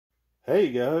Hey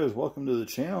guys, welcome to the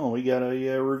channel. We got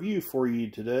a review for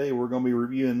you today. We're going to be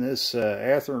reviewing this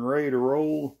Athearn Ready to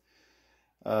Roll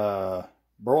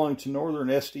Burlington Northern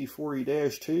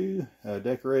SD40-2.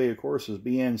 Decorated, of course, is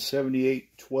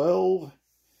BN7812.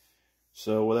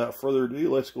 So without further ado,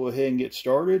 let's go ahead and get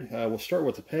started. We'll start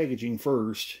with the packaging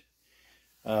first.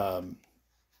 You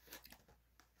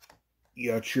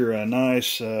got your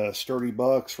nice sturdy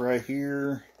box right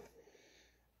here.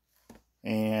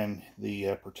 And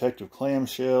the protective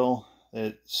clamshell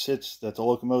that the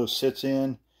locomotive sits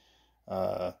in,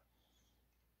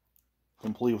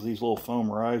 complete with these little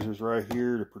foam risers right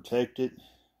here to protect it,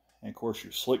 and of course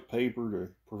your slick paper to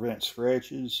prevent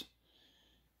scratches,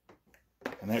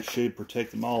 and that should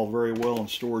protect them all very well in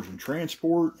storage and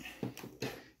transport.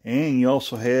 And you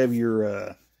also have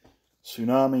your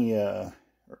Tsunami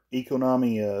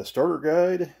Economy starter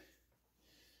guide.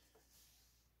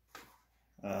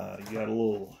 You got a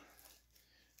little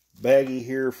baggie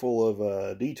here full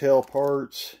of detail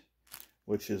parts,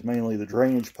 which is mainly the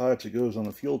drainage pipes that goes on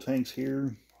the fuel tanks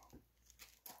here.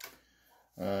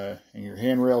 And your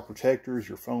handrail protectors,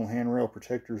 your foam handrail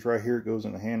protectors right here. It goes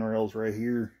in the handrails right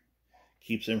here.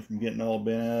 Keeps them from getting all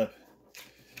bent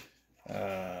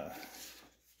up.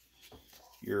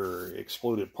 Your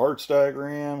exploded parts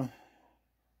diagram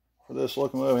for this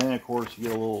locomotive. And of course you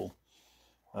get a little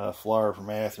flyer from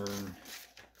Athearn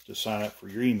to sign up for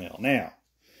your email. Now,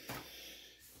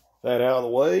 that out of the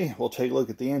way, we'll take a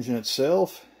look at the engine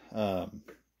itself.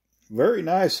 Very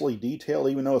nicely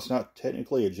detailed, even though it's not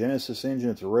technically a Genesis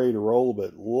engine, it's a Ready to Roll,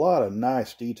 but a lot of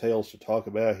nice details to talk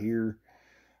about here.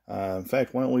 In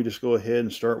fact, why don't we just go ahead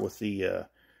and start with the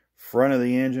front of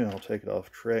the engine. I'll take it off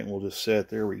track and we'll just set it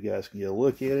there where you guys can get a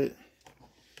look at it.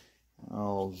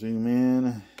 I'll zoom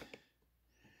in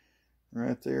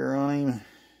right there on him.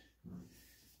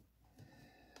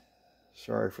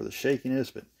 Sorry for the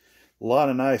shakiness, but a lot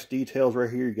of nice details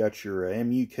right here. You got your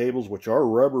MU cables, which are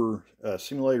rubber,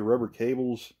 simulated rubber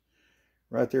cables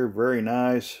right there. Very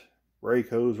nice. Brake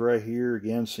hose right here.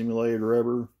 Again, simulated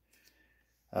rubber.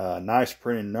 Nice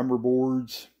printed number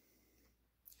boards.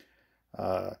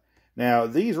 Now,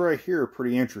 these right here are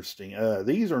pretty interesting.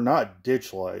 These are not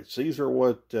ditch lights. These are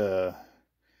what, these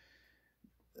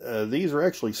are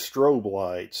actually strobe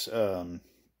lights.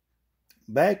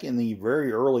 Back in the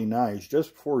very early 90s,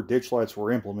 just before ditch lights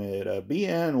were implemented,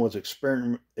 BN was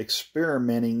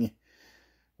experimenting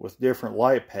with different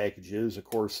light packages. Of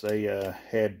course, they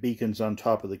had beacons on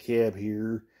top of the cab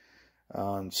here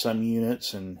on some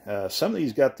units, and some of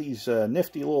these got these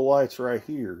nifty little lights right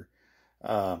here.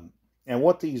 And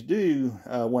what these do,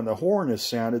 when the horn is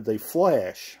sounded, they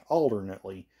flash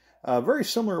alternately. Very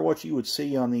similar to what you would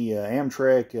see on the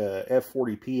Amtrak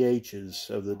F40PHs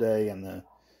of the day, and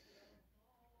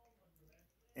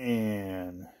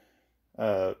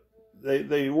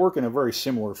they work in a very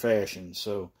similar fashion.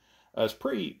 So it's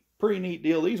pretty neat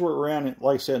deal. These were around,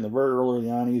 like I said, in the very early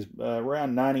 90s,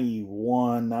 around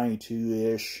 91,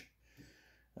 92-ish,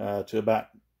 to about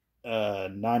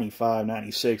 95,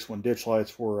 96, when ditch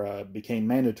lights became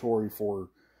mandatory for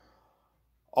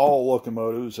all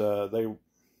locomotives. They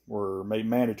were made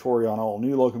mandatory on all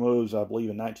new locomotives, I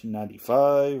believe, in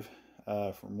 1995,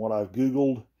 from what I've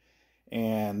Googled.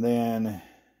 And then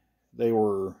they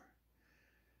were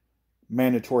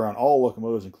mandatory on all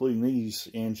locomotives, including these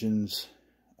engines,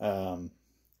 in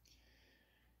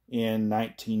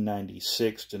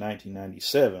 1996 to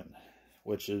 1997,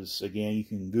 which is, again, you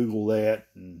can Google that,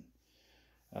 and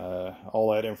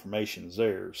all that information is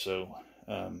there. So,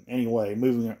 anyway,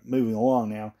 moving along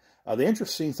now. The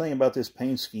interesting thing about this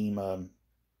paint scheme,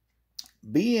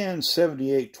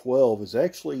 BN7812 is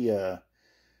actually,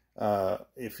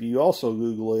 if you also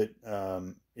Google it,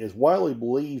 is widely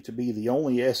believed to be the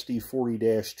only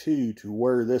SD40-2 to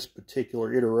wear this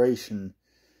particular iteration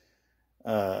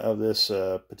of this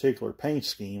particular paint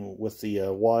scheme, with the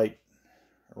white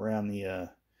around the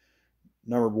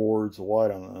number boards, the white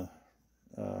on the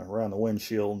around the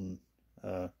windshield and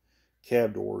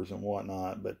cab doors and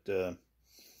whatnot. But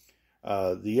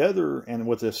the other, and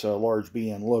with this large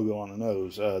BN logo on the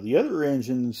nose, the other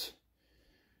engines,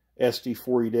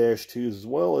 SD40-2s, as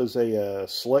well as a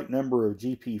select number of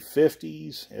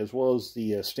GP50s, as well as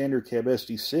the standard cab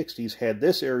SD60s, had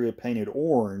this area painted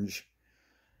orange.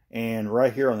 And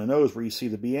right here on the nose, where you see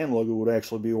the BN logo, would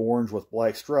actually be orange with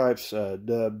black stripes, they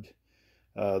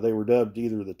were dubbed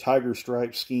either the Tiger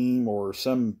Stripe scheme, or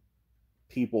some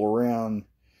people around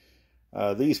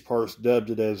these parts dubbed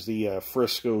it as the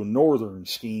Frisco Northern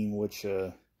scheme, which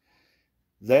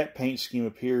that paint scheme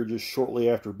appeared just shortly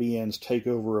after BN's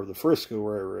takeover of the Frisco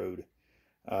Railroad.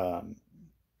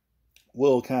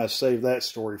 we'll kind of save that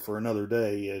story for another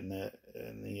day in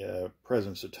the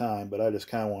presence of time, but I just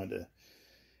kind of wanted to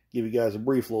give you guys a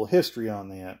brief little history on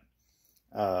that.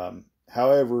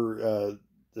 However,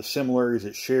 the similarities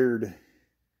it shared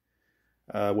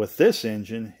with this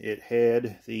engine, it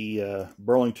had the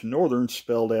Burlington Northern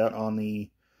spelled out on the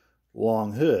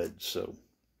long hood. So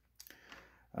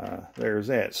there's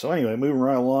that. So anyway, moving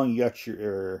right along, you got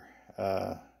your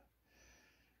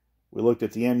we looked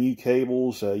at the MU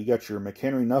cables. You got your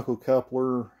McHenry knuckle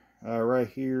coupler right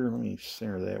here. Let me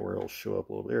center that where it'll show up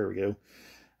a little bit. There we go.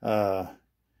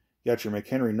 You got your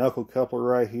McHenry knuckle coupler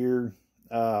right here.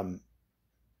 The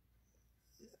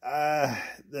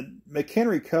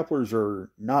McHenry couplers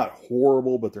are not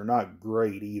horrible, but they're not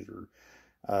great either.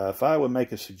 If I would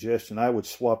make a suggestion, I would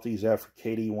swap these out for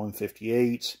KD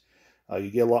 158s.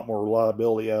 You get a lot more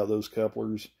reliability out of those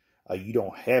couplers. You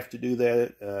don't have to do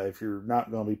that if you're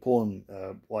not going to be pulling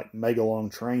like mega long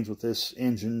trains with this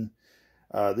engine.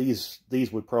 These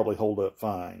would probably hold up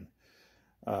fine.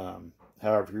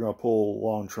 However, if you're going to pull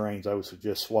long trains, I would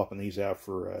suggest swapping these out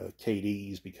for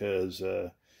KDs, because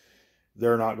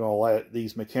they're not going to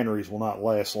these McHenrys will not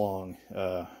last long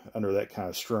under that kind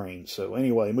of strain. So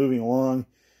anyway, moving along,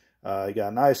 you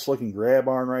got a nice looking grab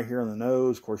arm right here on the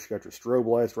nose. Of course, you got your strobe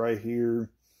lights right here.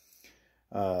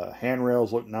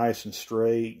 Handrails look nice and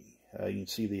straight. You can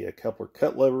see the coupler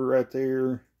cut lever right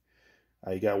there.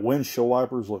 You got windshield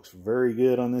wipers, looks very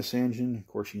good on this engine. Of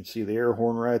course, you can see the air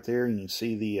horn right there. You can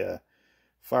see the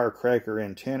firecracker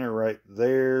antenna right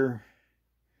there.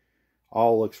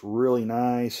 All looks really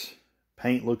nice.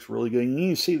 Paint looks really good. And you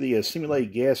can see the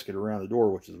simulated gasket around the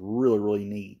door, which is really, really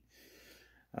neat.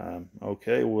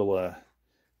 Okay, we'll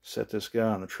set this guy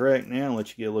on the track now and let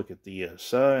you get a look at the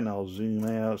side, and I'll zoom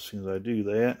out as soon as I do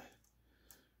that.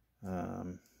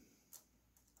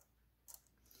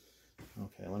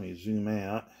 Okay, let me zoom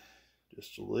out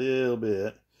just a little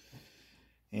bit,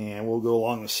 and we'll go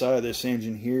along the side of this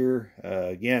engine here.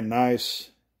 Again, nice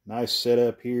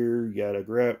setup here. You got a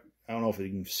grab, I don't know if you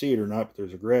can see it or not, but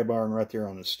there's a grab iron right there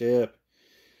on the step.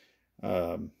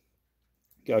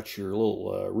 Got your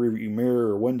little rear view mirror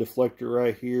or wind deflector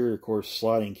right here. Of course,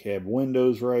 sliding cab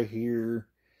windows right here.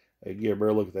 You get a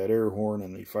better look at that air horn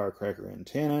and the firecracker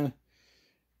antenna.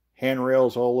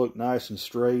 Handrails all look nice and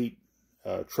straight.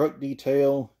 Truck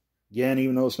detail, again,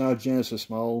 even though it's not a Genesis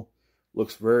model,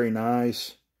 looks very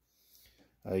nice.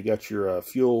 You got your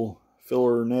fuel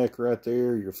filler neck right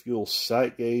there, your fuel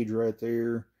sight gauge right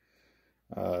there.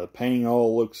 Painting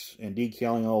all looks, and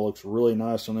decaling all looks really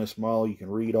nice on this model. You can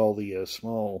read all the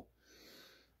small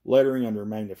lettering under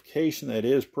magnification that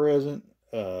is present.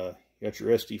 You got your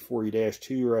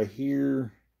SD40-2 right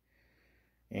here,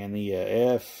 and the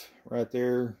F right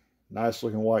there. Nice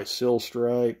looking white sill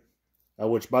stripe,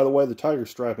 which, by the way, the Tiger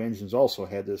Stripe engines also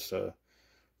had this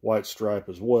white stripe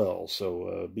as well,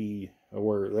 so be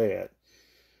aware of that.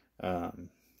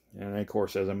 And of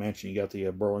course, as I mentioned, you got the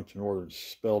Burlington Northern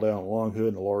spelled out on the long hood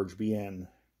and a large BN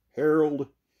Herald.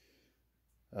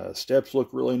 Steps look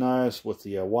really nice with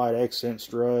the white accent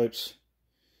stripes.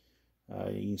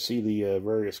 You can see the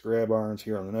various grab irons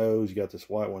here on the nose. You got this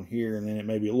white one here, and then it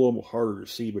may be a little bit harder to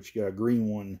see, but you got a green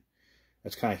one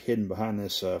that's kind of hidden behind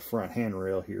this front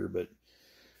handrail here, but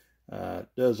it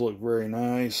does look very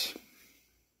nice.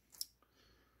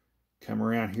 Come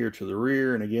around here to the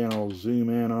rear, and again, I'll zoom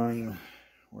in on him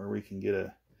where we can get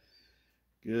a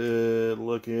good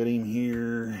look at him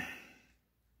here.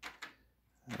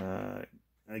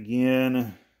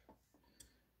 Again,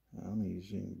 let me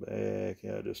zoom back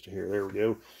out just to here. There we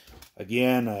go.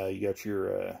 Again, you got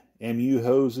your MU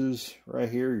hoses right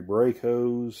here, your brake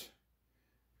hose,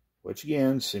 which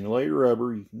again, simulated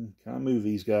rubber. You can kind of move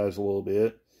these guys a little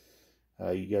bit.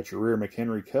 You got your rear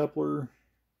McHenry coupler,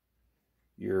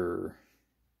 your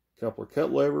coupler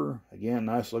cut lever. Again,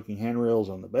 nice looking handrails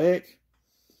on the back.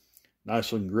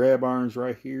 Nice looking grab irons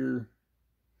right here.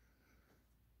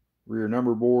 Rear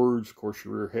number boards, of course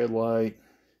your rear headlight.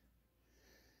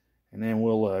 And then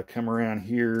we'll come around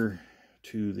here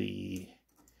to the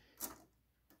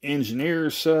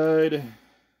engineer's side.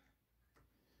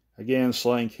 Again,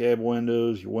 sliding cab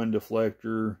windows, your wind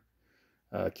deflector,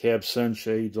 cab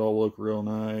sunshades all look real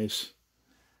nice.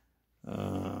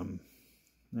 That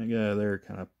guy there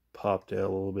kind of popped out a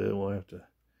little bit. We'll have to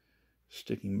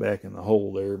stick him back in the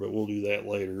hole there, but we'll do that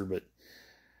later. But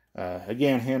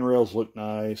again, handrails look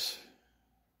nice.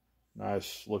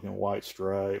 Nice looking white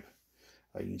stripe.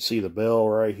 You can see the bell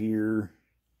right here.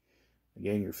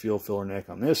 Again, your fuel filler neck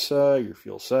on this side, your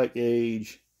fuel sight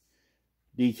gauge.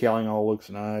 Decaling all looks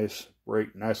nice.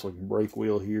 Nice looking brake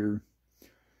wheel here.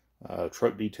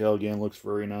 Truck detail again looks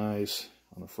very nice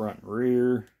on the front and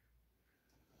rear.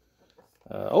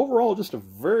 overall, just a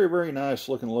very, very nice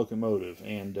looking locomotive.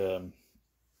 And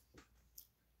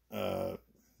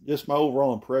just my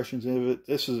overall impressions of it.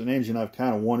 This is an engine I've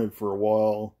kind of wanted for a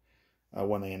while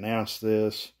when they announced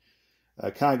this.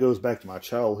 Kind of goes back to my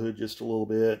childhood just a little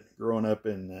bit, growing up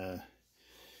in the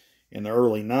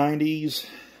early 90s.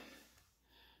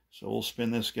 So we'll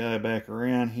spin this guy back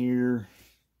around here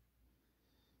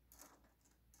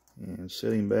and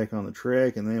set him back on the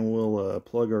track, and then we'll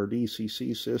plug our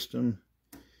DCC system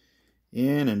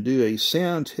in and do a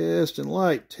sound test and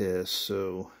light test.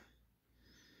 So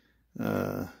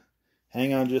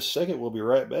hang on just a second, we'll be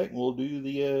right back and we'll do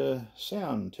the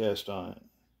sound test on it.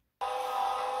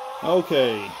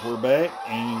 Okay, we're back,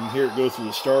 and you can hear it go through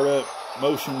the startup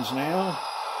motions now.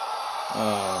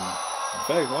 In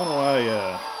fact, why don't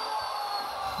I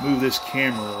move this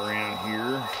camera around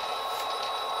here.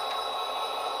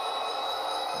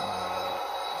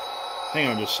 Hang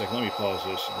on just a second, let me pause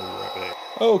this and we'll be right back.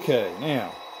 Okay,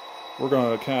 now, we're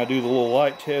going to kind of do the little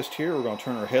light test here. We're going to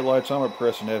turn our headlights on by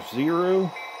pressing F0.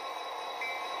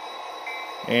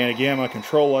 And again, my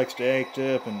control likes to act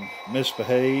up and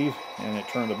misbehave, and it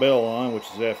turned the bell on, which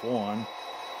is F1.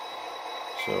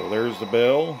 So there's the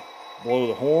bell. Blow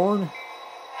the horn.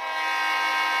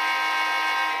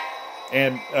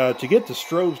 And to get the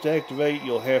strobes to activate,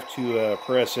 you'll have to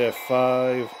press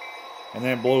F5 and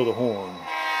then blow the horn.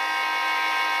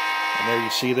 And there you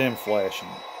see them flashing.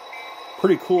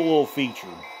 Pretty cool little feature.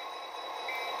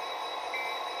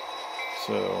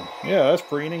 So, yeah, that's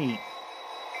pretty neat.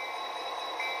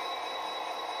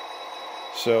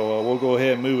 So we'll go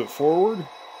ahead and move it forward.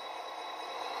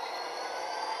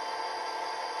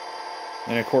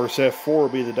 And of course F4 will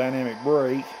be the dynamic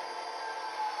brake.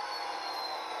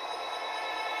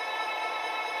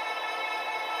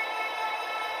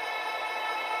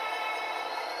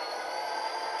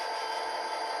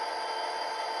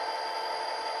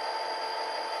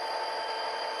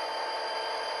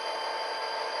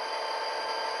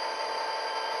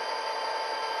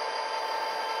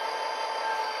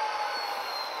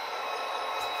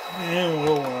 And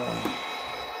we'll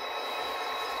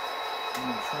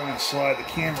try and slide the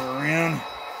camera around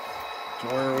to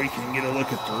where we can get a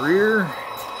look at the rear.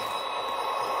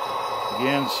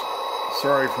 Again,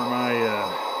 sorry for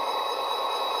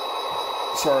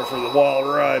the wild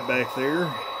ride back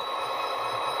there,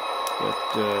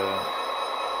 but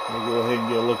we'll go ahead and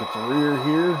get a look at the rear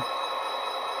here.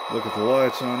 Look at the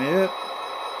lights on it.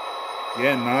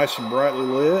 Again, nice and brightly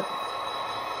lit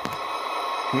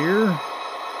here.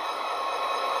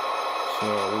 So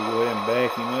we'll go ahead and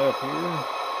back him up here.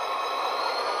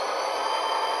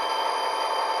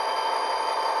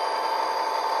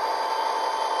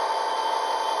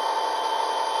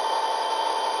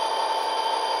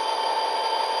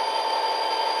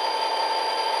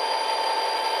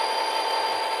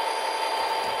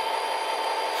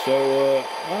 So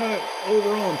my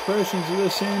overall impressions of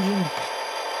this engine,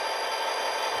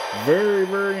 very,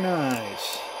 very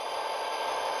nice.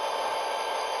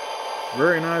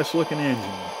 Very nice looking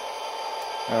engine.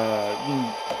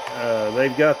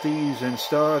 They've got these in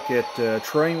stock at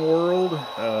Train World.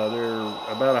 They're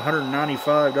about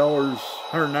 $195,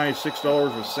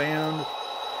 $196 with sound,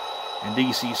 and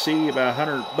DCC about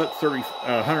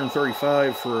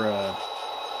 $135 for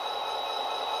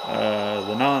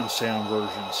the non-sound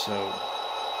version. So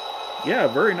yeah,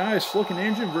 very nice looking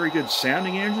engine, very good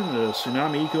sounding engine. The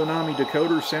Tsunami Econami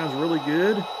decoder sounds really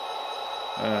good.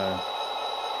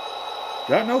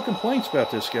 Got no complaints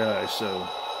about this guy. So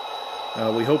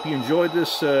we hope you enjoyed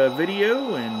this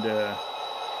video, and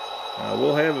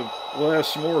we'll have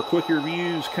some more quick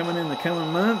reviews coming in the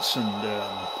coming months, and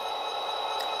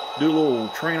do a little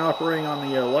train operating on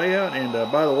the layout. And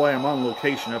by the way, I'm on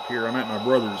location up here. I'm at my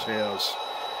brother's house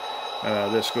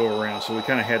this go around, so we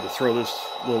kind of had to throw this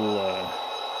little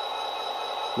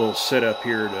setup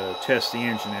here to test the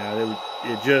engine out.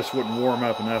 It just wouldn't warm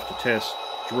up enough to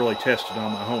really test it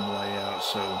on my home layout.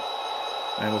 So,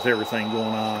 and with everything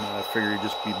going on, I figured it'd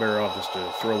just be better off just to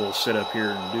throw a little setup here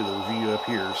and do the review up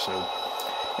here. So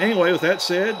anyway, with that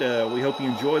said, we hope you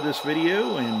enjoyed this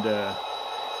video, and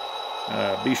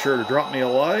be sure to drop me a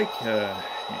like.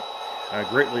 I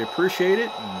greatly appreciate it,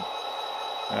 and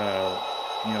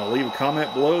leave a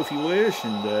comment below if you wish.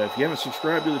 And if you haven't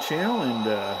subscribed to the channel, and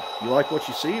you like what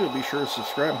you see, be sure to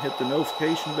subscribe and hit the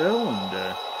notification bell,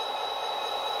 and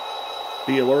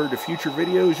be alerted to future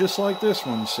videos just like this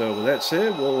one. So with that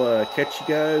said, we'll catch you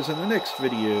guys in the next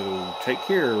video. Take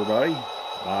care, everybody.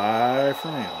 Bye for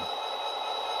now.